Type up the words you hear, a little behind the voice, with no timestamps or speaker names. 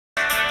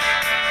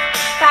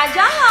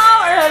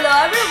Tajahao or hello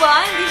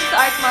everyone, this is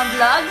Art Mom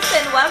Vlogs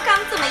and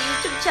welcome to my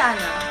YouTube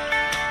channel.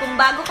 Kung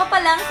bago ka pa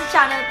lang sa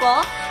channel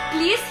ko,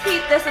 please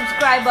hit the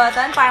subscribe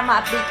button para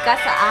ma-update ka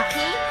sa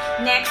aking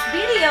next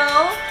video.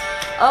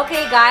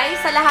 Okay guys,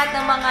 sa lahat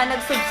ng mga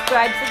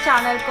nag-subscribe sa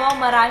channel ko,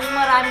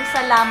 maraming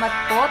salamat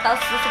po.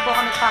 Tapos gusto po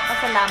ako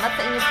nagpapasalamat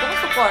sa inyong pong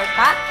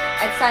suporta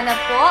at sana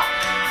po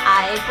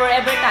ay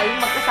forever tayong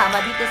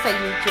magkasama dito sa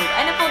YouTube.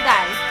 Ano po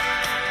guys?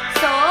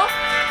 So,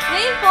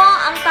 ngayon po,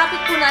 ang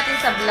topic po natin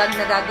sa vlog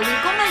na gagawin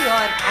ko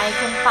ngayon ay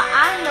kung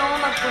paano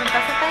magpunta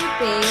sa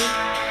Taipei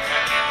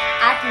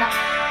at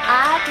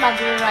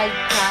mag-ride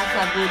ka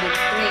sa bullet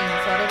train.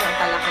 Sorry na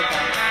pala ko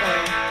guys. So,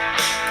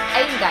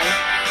 ayun guys,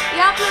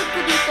 i-upload ko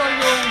dito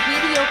yung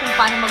video kung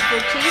paano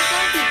mag-purchase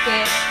ng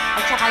ticket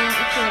at saka yung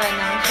itsura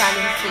ng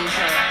challenge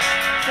station.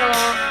 So,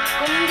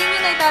 kung hindi nyo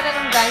na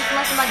itatanong guys,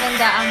 mas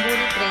maganda ang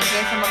bullet train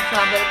kaysa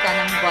mag-travel ka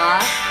ng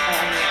bus or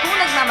ano, kung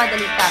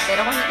nagmamadali ka.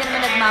 Pero kung hindi ka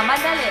naman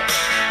nagmamadali,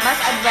 mas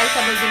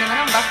advisable din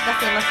naman ang bus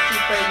kasi mas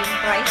cheaper yung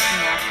price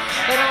niya.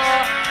 Pero,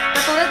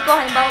 katulad ko,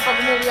 halimbawa pag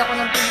umuwi ako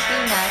ng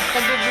Pilipinas,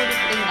 nag-bullet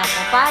train ako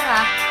para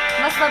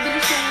mas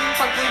mabilis yung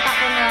pagpunta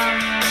ko ng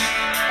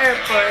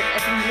airport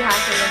at hindi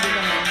hassle na din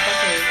naman.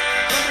 Kasi,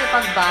 siyempre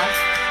pag bus,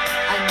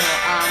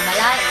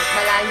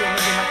 malayo,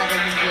 medyo matagal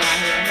yung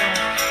biyahe.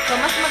 So,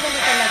 mas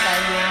maganda talaga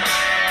yung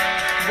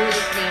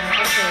bullet train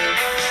kasi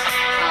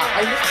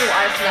almost 2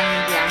 hours lang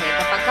yung biyahe.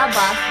 Kapag ka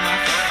bus, mga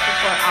 6 to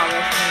 4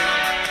 hours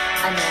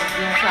na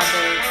yung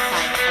travel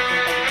time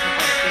papunta din sa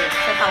Taipei,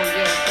 sa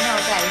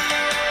Taiwan. Guys.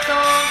 So,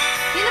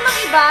 yun namang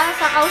iba,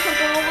 sa Kaohsiung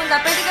pumunta,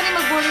 pwede ka rin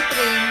mag-bullet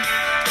train.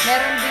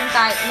 Meron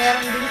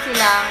din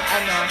silang,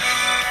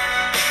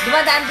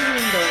 dumadaan din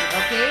yun doon,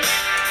 okay?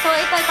 So,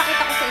 ito,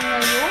 ipakita ko sa inyo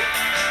yung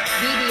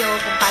video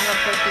kung paano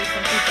mag-purchase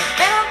ng ticket.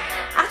 Pero,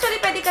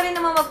 actually, pwede ka rin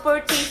naman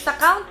mag-purchase sa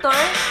counter,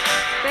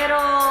 pero,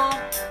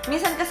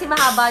 minsan kasi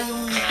mahaba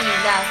yung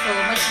pila. So,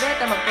 much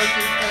better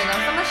mag-purchase ka na lang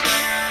sa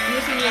machine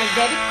using your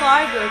debit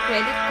card, your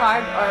credit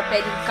card, or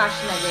pwedeng cash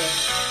na din.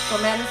 So,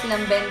 meron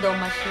silang bendo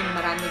machine,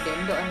 marami din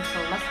doon. So,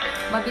 mas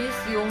mabilis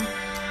yung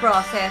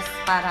process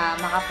para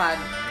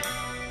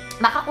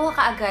makakuha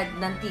ka agad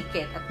ng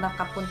ticket at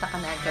makapunta ka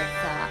na agad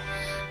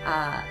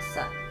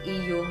sa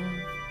iyong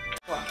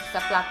sa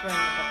platform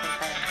na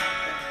papuntayan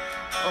natin.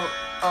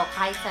 O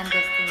kahit sa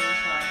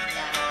destination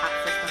na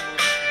access ng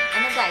bullet.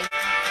 Guys?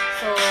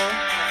 So,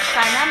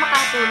 sana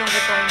makatulong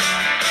itong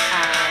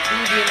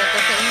video na to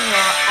sa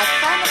inyo at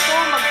sana po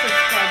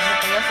mag-subscribe na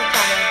kayo sa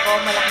channel ko.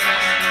 Malaking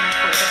tulong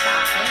po ito sa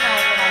akin.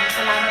 Maraming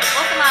salamat po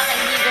sa mga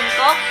kaibigan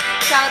ko.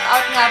 Shout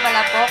out nga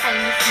pala po kay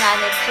Miss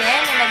Nanet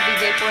Chen na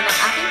nagbigay po ng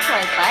aking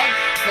tripod.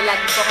 Na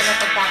lagi po ako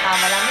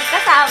napagkakamalang may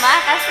kasama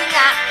kasi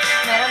nga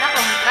meron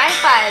akong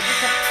tripod.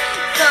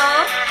 So,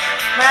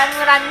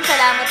 maraming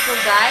salamat po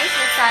guys.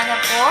 At sana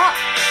po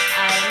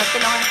ay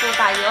magtulungan po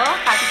tayo.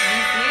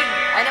 Kapit-bisig.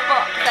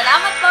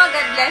 Salamat po.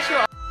 God bless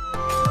you.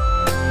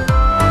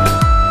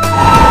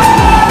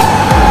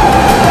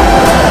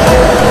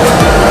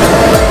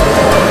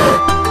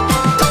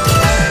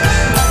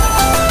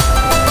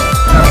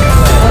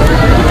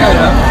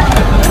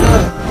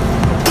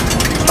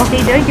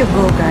 Okay, there you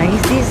go guys.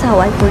 This is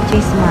how I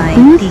purchase my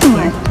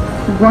ticket.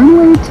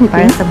 One-way ticket.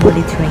 Para sa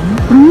bullet train.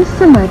 Please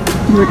select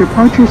your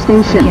departure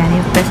station. Yan,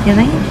 press nyo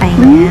na yung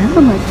Please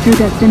select your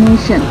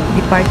destination.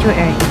 Departure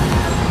area.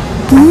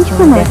 Please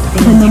select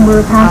the number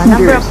of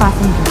passengers.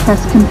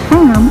 Press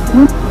confirm.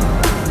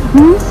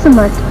 Please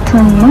select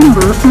train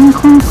number and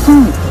close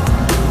time.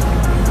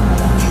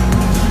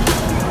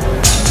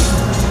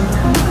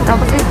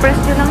 Tapos i-press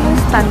nyo lang yung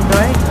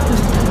standard.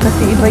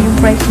 Kasi iba yung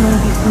price ng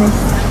business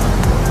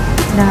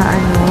na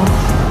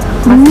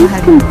mas Please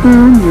mahal.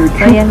 confirm your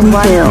trip Ayan, details.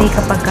 one-way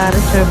kapag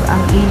ka-reserve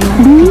ang iyong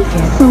Please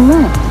ticket.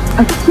 select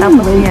Tapos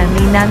accumulate. yan,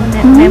 may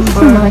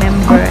non-member,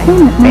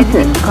 payment pwede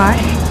method. din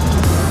cash,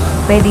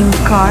 pwedeng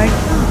card.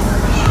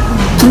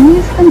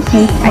 Please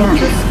take I cash.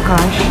 choose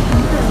cash.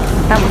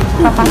 Tapos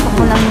papasok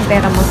mo lang yung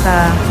pera mo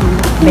sa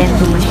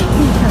bendo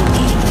machine.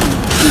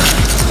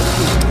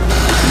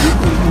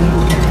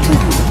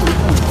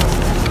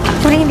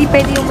 Actually, hindi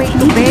pwede yung may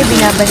tupi.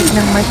 Binabalik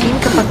ng machine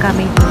kapag ka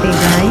may tupi,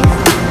 guys.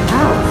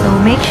 So,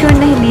 make sure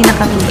na hindi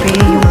nakatupi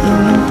yung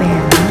inyong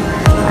pera.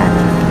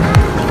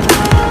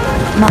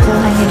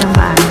 Makuha nyo ng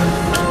maayos.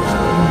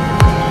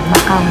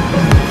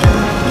 Makampi.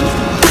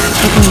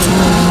 Ito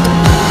yung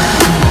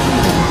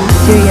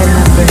serial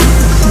number.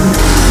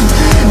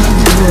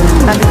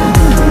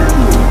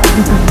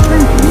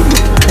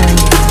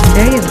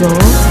 There you go.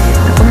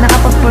 Kapag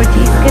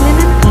nakapag-purchase ka na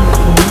ng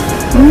ticket,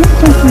 Please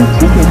take your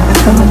ticket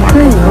from the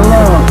tray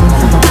below.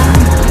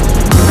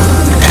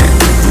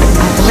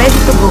 at ready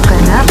to go ka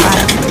na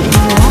para sa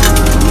inyong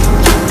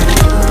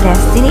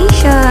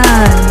destination.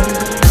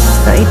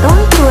 So, ito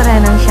ang tura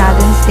ng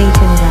Shaolin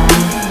Station,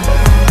 guys.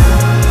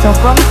 So,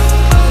 from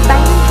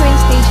Tainan train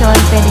station,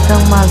 pwede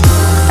kang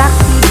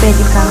mag-taxi,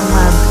 pwede kang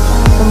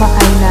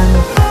sumakay ng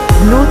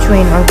blue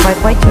train or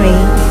white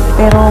train,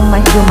 pero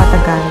medyo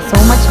matagal. So,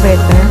 much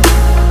better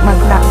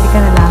mag-taxi ka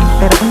na lang.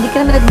 Pero kung hindi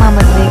ka naman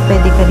nagmamadali,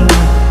 pwede ka rin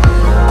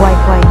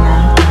white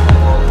na.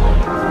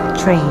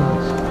 train.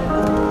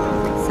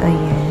 So,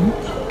 ayan.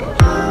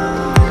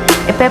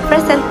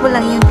 Ipe-present mo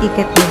lang yung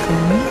ticket mo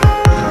dun.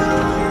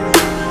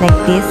 Like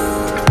this.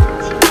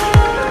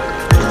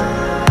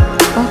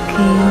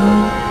 Okay.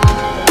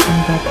 And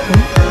get the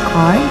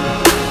card.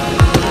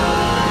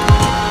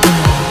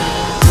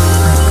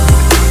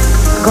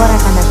 Gora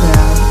ka na,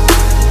 girl.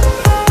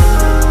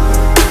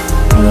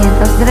 Ayan.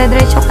 Tapos,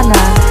 dire-diretso ka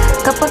na.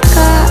 Kapag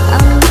ka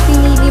ang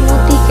pinili mo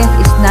ticket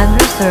is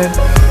non-reserved,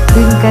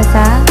 dun ka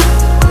sa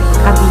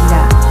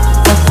kabila.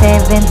 Sa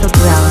 7 to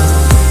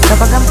 12.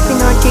 Kapag ang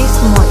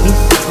pinorchase mo is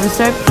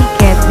reserved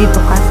ticket,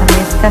 dito ka sa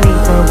may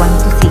escalator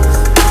 1 to 6.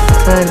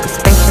 So,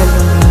 special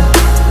yung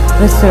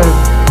reserve.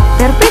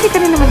 Pero pwede ka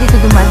rin naman dito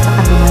dumaan sa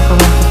kabila sa 1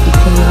 to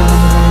 6. Hindi naman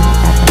nila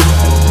itatanong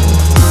sa iyo.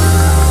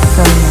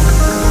 So, yan.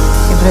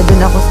 Siyempre,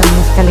 dun ako sa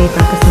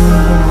escalator kasi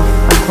hindi na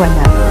pag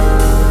wala.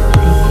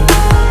 Ayan.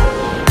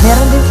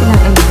 Meron din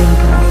silang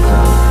elevator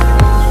actually.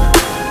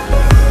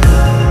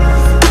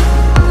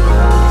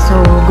 So,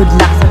 good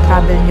luck sa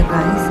travel nyo,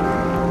 guys.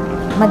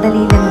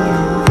 Madali lang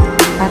yan.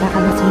 Para ka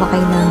na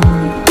sumakay ng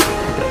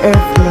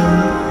airplane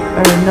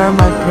or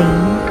normal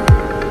train.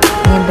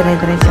 Ngayon,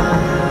 dire-diretso ka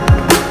na.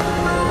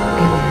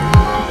 Ayan.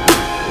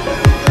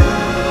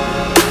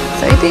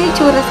 So, ito yung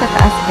itsura sa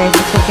taas, guys.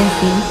 As you can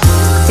see,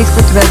 6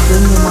 to 12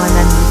 dun yung mga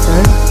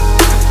non-reserved.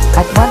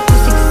 At 1 to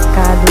 6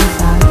 ka dun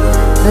sa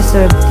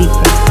reserved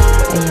ticket.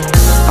 Ayan.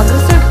 Pag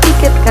reserved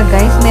ticket ka,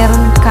 guys,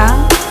 meron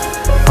kang,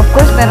 of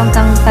course, meron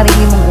kang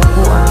sarili mong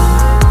upuan.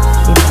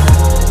 Diba?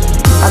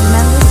 Pag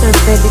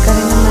non-reserved, pwede ka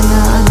rin naman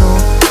na,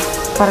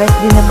 pares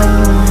din naman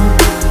yung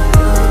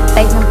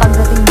type ng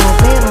pagdating mo.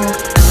 Pero,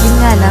 yun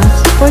nga lang,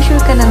 for sure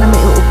ka na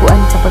may uupuan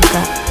kapag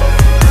ka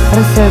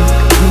reserved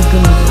yung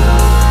pinili.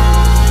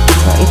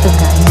 So, ito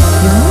guys,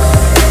 yung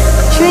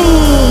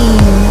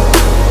train!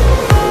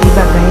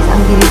 Diba guys,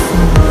 ang bilis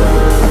mo.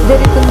 At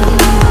very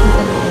convenient yung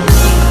talaga.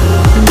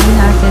 Hindi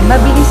natin.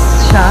 Mabilis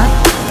siya,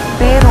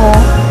 pero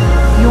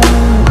yung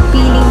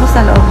feeling mo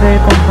sa loob,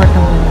 very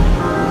comfortable.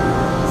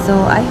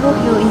 So, I hope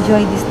you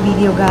enjoy this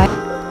video, guys.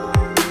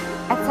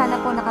 At sana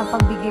po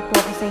nakapagbigay po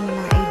ako sa inyo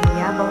ng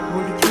idea about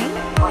bullet train.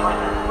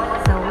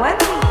 So, while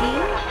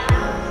waiting,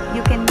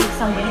 you can make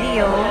some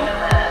video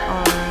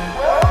or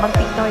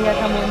mag-pictorial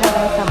ka muna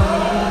guys habang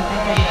naghihintay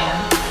ka